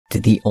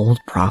Did the old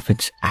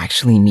prophets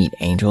actually meet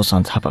angels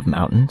on top of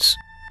mountains?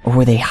 Or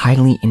were they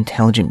highly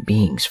intelligent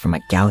beings from a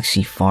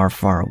galaxy far,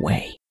 far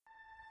away?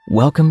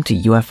 Welcome to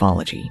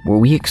Ufology, where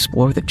we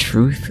explore the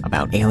truth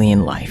about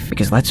alien life,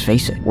 because let's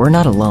face it, we're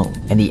not alone,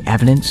 and the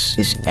evidence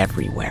is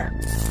everywhere.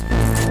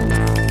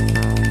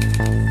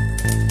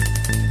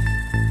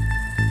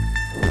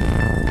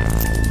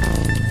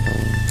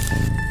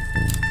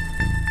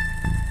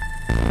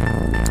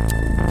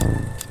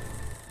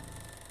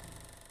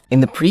 In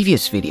the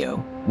previous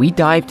video, we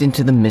dived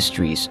into the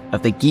mysteries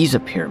of the Giza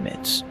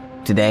pyramids.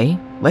 Today,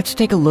 let's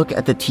take a look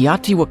at the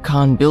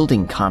Teotihuacan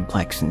building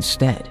complex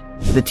instead.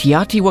 The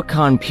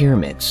Teotihuacan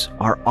pyramids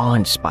are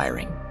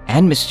awe-inspiring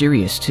and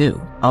mysterious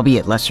too,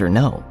 albeit lesser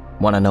known.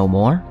 Want to know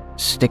more?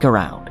 Stick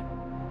around.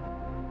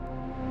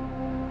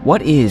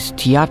 What is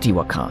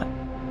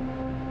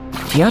Teotihuacan?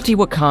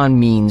 Teotihuacan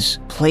means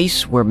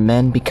place where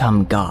men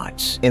become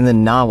gods in the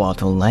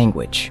Nahuatl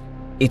language.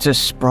 It's a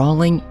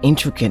sprawling,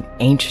 intricate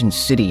ancient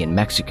city in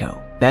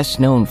Mexico, best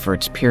known for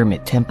its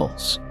pyramid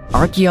temples.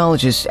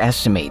 Archaeologists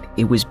estimate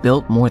it was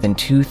built more than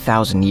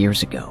 2,000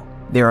 years ago.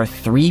 There are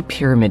 3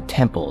 pyramid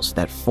temples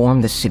that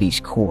form the city's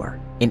core,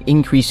 in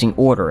increasing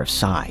order of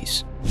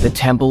size. The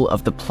Temple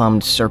of the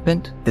Plumed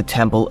Serpent, the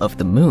Temple of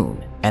the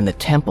Moon, and the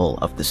Temple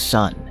of the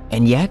Sun.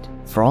 And yet,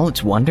 for all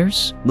its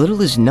wonders,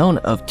 little is known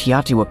of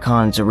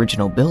Teotihuacan's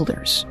original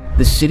builders.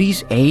 The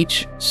city's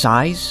age,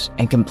 size,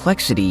 and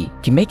complexity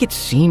can make it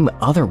seem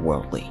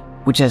otherworldly,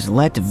 which has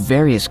led to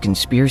various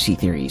conspiracy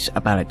theories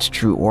about its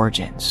true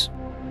origins.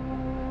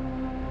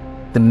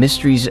 The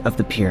mysteries of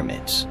the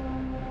pyramids.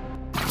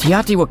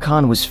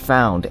 Teotihuacan was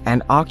found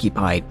and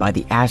occupied by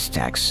the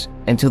Aztecs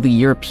until the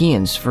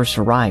Europeans first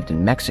arrived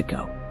in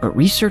Mexico. But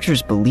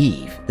researchers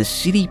believe the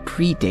city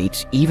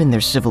predates even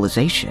their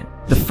civilization.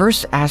 The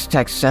first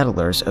Aztec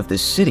settlers of the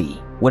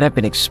city would have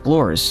been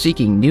explorers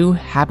seeking new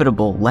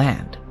habitable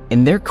land.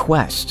 In their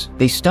quest,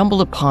 they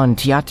stumbled upon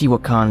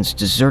Teotihuacan's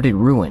deserted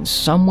ruins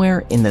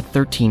somewhere in the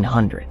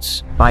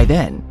 1300s. By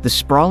then, the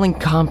sprawling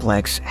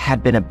complex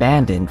had been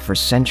abandoned for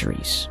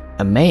centuries.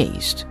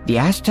 Amazed, the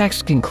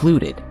Aztecs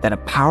concluded that a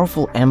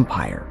powerful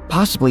empire,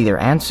 possibly their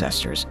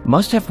ancestors,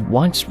 must have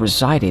once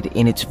resided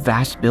in its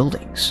vast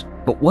buildings.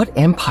 But what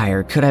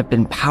empire could have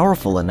been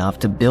powerful enough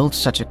to build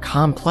such a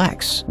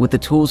complex with the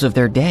tools of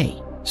their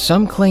day?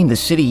 Some claim the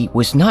city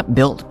was not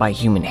built by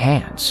human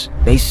hands.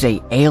 They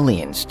say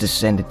aliens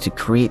descended to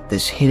create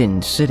this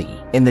hidden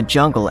city in the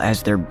jungle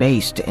as their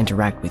base to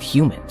interact with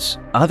humans.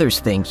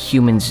 Others think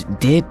humans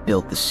did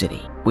build the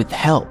city with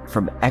help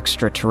from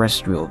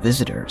extraterrestrial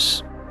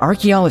visitors.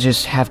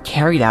 Archaeologists have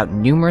carried out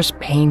numerous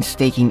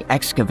painstaking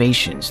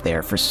excavations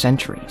there for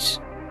centuries.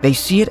 They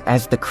see it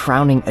as the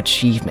crowning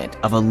achievement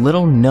of a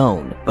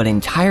little-known but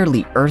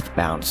entirely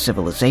earthbound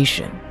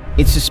civilization.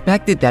 It's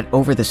suspected that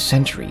over the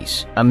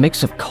centuries, a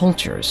mix of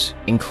cultures,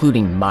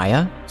 including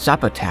Maya,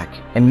 Zapotec,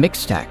 and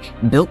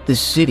Mixtec, built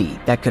this city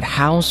that could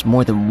house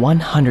more than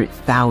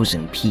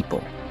 100,000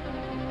 people.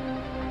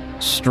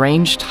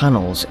 Strange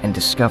tunnels and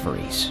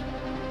discoveries.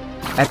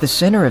 At the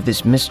center of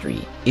this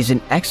mystery is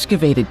an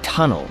excavated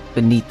tunnel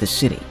beneath the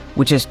city,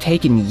 which has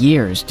taken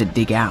years to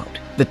dig out.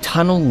 The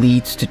tunnel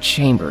leads to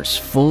chambers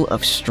full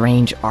of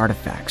strange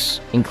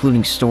artifacts,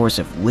 including stores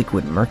of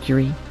liquid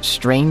mercury,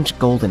 strange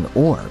golden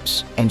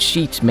orbs, and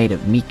sheets made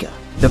of mica.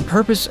 The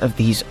purpose of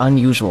these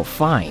unusual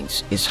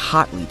finds is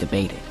hotly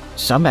debated.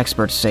 Some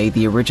experts say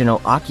the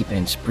original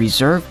occupants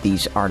preserved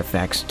these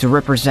artifacts to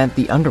represent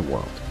the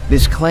underworld.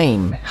 This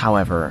claim,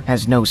 however,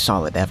 has no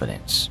solid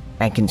evidence,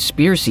 and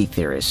conspiracy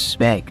theorists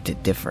beg to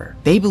differ.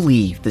 They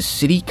believe the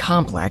city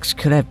complex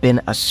could have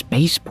been a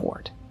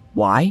spaceport.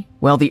 Why?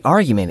 Well, the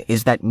argument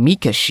is that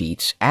mica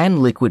sheets and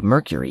liquid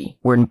mercury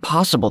were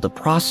impossible to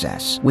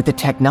process with the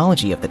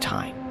technology of the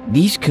time.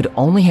 These could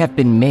only have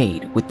been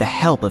made with the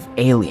help of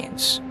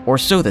aliens, or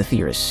so the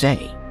theorists say.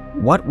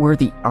 What were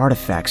the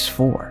artifacts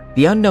for?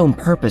 The unknown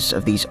purpose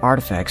of these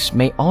artifacts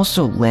may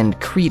also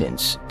lend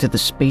credence to the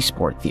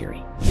spaceport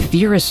theory.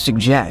 Theorists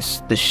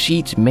suggest the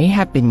sheets may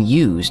have been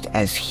used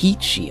as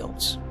heat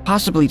shields,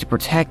 possibly to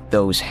protect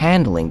those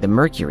handling the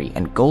mercury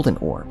and golden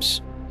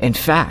orbs. In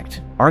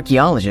fact,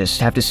 archaeologists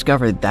have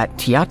discovered that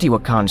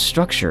Teotihuacan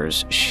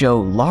structures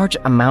show large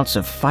amounts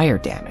of fire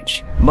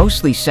damage,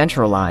 mostly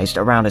centralized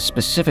around a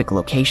specific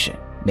location.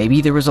 Maybe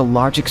there was a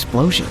large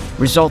explosion,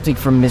 resulting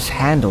from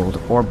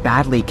mishandled or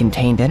badly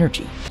contained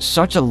energy.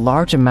 Such a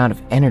large amount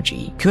of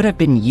energy could have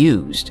been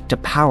used to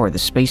power the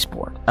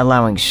spaceport,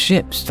 allowing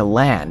ships to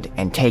land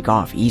and take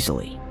off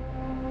easily.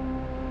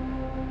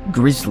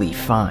 Grisly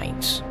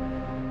finds.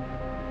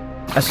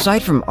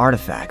 Aside from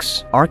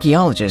artifacts,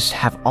 archaeologists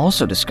have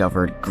also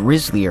discovered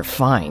grislier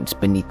finds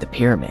beneath the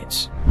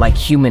pyramids, like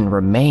human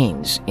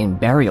remains in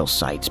burial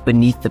sites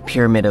beneath the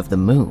Pyramid of the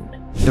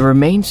Moon. The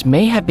remains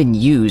may have been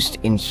used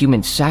in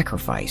human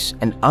sacrifice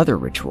and other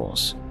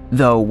rituals,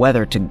 though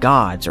whether to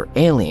gods or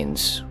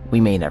aliens,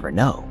 we may never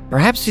know.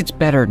 Perhaps it's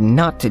better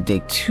not to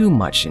dig too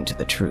much into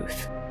the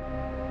truth.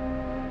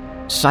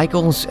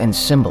 Cycles and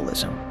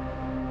symbolism.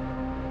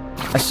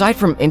 Aside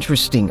from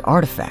interesting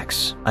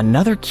artifacts,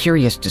 another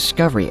curious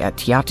discovery at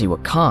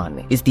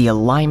Teotihuacan is the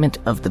alignment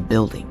of the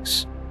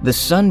buildings. The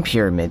Sun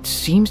Pyramid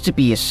seems to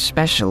be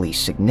especially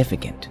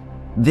significant.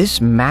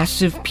 This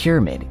massive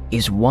pyramid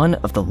is one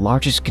of the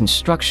largest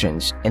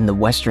constructions in the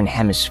Western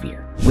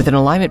Hemisphere, with an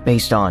alignment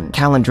based on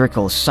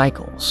calendrical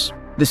cycles.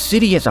 The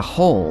city as a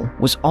whole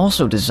was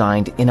also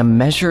designed in a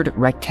measured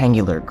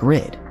rectangular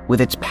grid,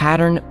 with its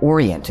pattern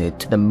oriented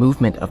to the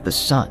movement of the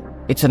sun.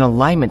 It's an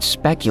alignment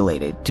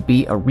speculated to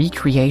be a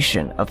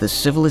recreation of the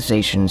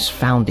civilization's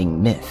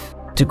founding myth.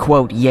 To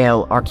quote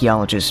Yale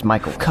archaeologist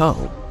Michael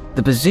Coe,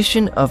 the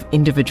position of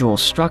individual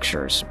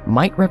structures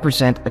might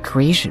represent a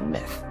creation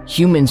myth,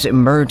 humans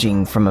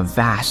emerging from a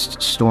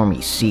vast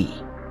stormy sea.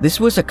 This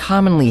was a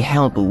commonly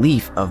held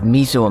belief of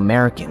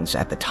Mesoamericans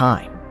at the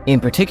time. In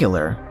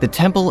particular, the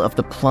Temple of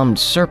the Plumed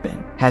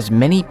Serpent has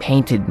many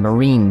painted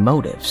marine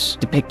motifs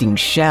depicting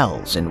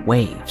shells and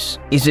waves.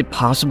 Is it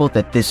possible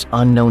that this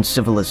unknown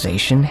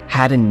civilization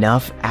had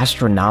enough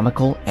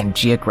astronomical and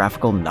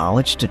geographical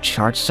knowledge to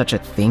chart such a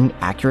thing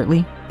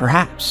accurately?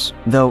 Perhaps,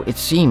 though it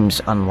seems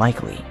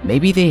unlikely.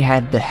 Maybe they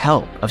had the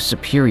help of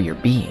superior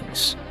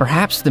beings.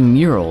 Perhaps the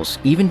murals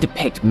even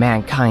depict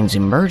mankind's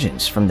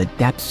emergence from the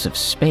depths of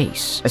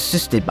space,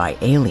 assisted by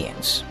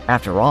aliens.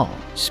 After all,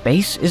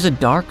 space is a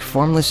dark,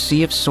 formless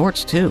sea of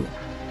sorts too.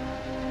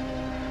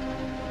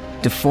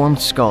 Deformed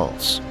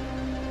skulls.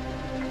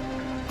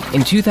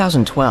 In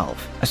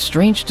 2012, a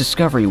strange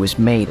discovery was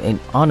made in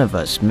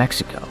Onivas,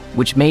 Mexico,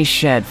 which may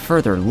shed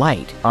further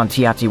light on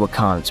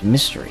Teotihuacan's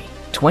mystery.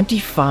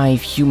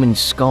 25 human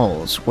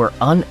skulls were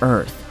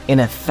unearthed in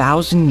a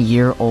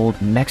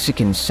 1,000-year-old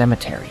Mexican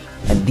cemetery.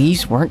 And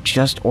these weren't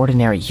just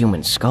ordinary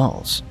human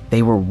skulls.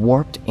 They were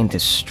warped into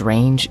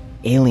strange,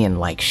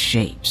 alien-like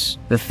shapes.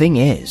 The thing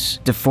is,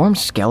 deformed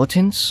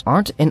skeletons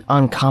aren't an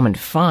uncommon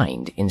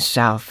find in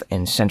South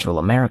and Central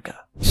America.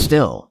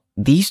 Still,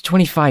 these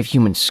 25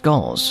 human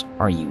skulls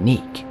are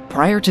unique.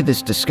 Prior to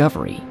this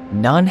discovery,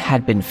 none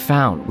had been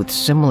found with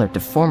similar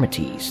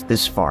deformities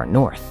this far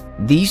north.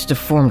 These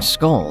deformed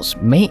skulls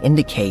may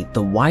indicate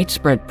the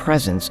widespread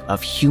presence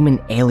of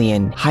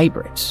human-alien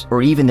hybrids,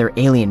 or even their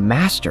alien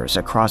masters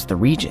across the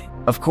region.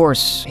 Of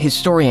course,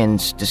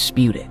 historians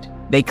dispute it.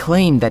 They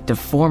claim that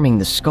deforming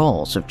the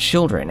skulls of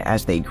children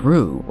as they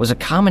grew was a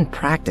common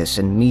practice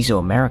in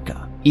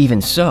Mesoamerica.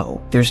 Even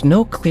so, there's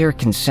no clear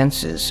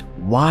consensus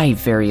why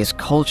various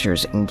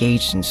cultures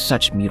engaged in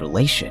such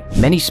mutilation.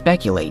 Many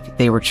speculate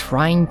they were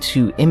trying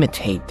to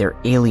imitate their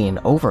alien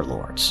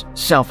overlords,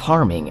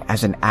 self-harming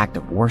as an act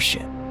of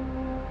worship.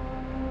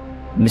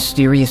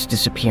 Mysterious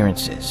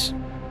disappearances.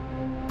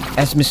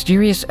 As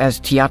mysterious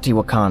as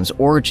Teotihuacan's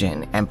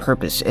origin and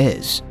purpose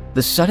is,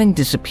 the sudden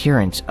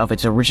disappearance of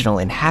its original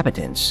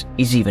inhabitants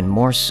is even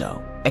more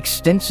so.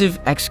 Extensive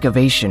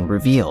excavation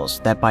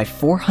reveals that by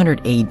 400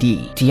 AD,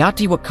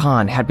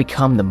 Teotihuacan had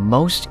become the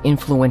most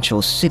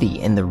influential city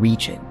in the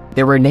region.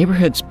 There were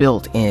neighborhoods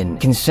built in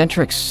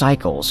concentric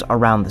cycles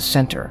around the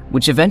center,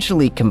 which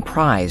eventually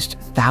comprised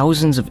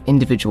thousands of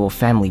individual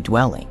family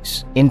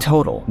dwellings. In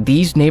total,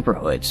 these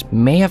neighborhoods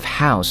may have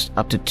housed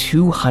up to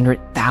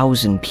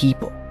 200,000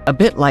 people. A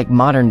bit like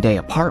modern-day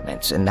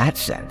apartments in that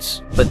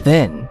sense. But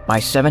then, by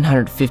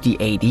 750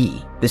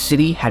 AD, the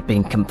city had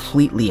been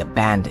completely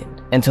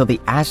abandoned until the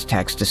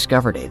Aztecs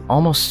discovered it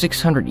almost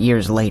 600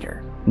 years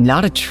later.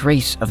 Not a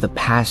trace of the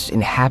past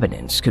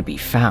inhabitants could be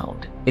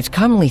found. It's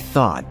commonly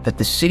thought that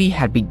the city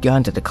had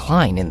begun to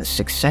decline in the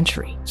 6th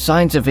century.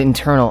 Signs of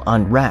internal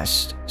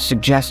unrest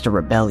suggest a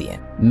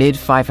rebellion.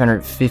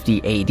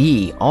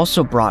 Mid-550 AD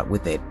also brought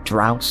with it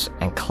droughts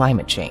and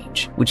climate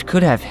change, which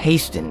could have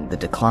hastened the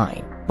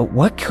decline. But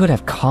what could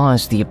have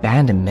caused the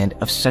abandonment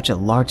of such a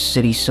large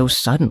city so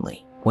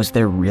suddenly? Was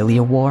there really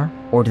a war,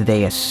 or did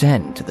they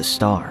ascend to the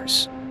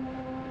stars?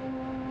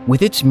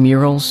 With its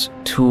murals,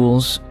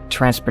 tools,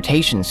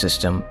 transportation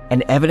system,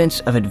 and evidence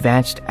of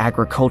advanced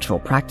agricultural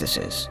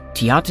practices,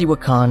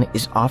 Teotihuacan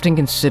is often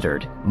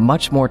considered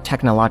much more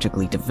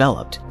technologically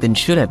developed than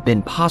should have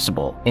been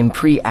possible in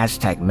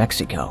pre-Aztec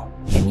Mexico.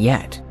 And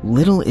yet,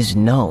 little is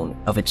known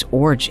of its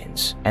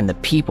origins and the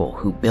people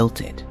who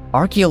built it.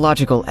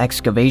 Archaeological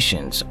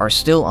excavations are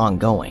still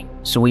ongoing,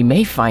 so we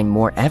may find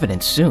more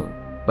evidence soon.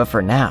 But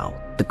for now,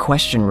 the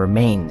question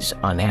remains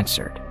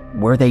unanswered.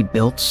 Were they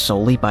built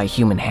solely by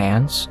human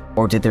hands,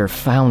 or did their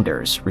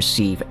founders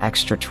receive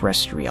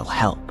extraterrestrial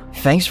help?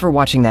 Thanks for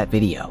watching that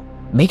video.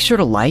 Make sure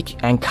to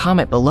like and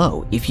comment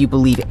below if you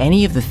believe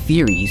any of the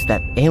theories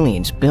that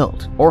aliens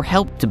built or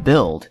helped to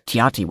build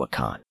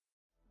Teotihuacan.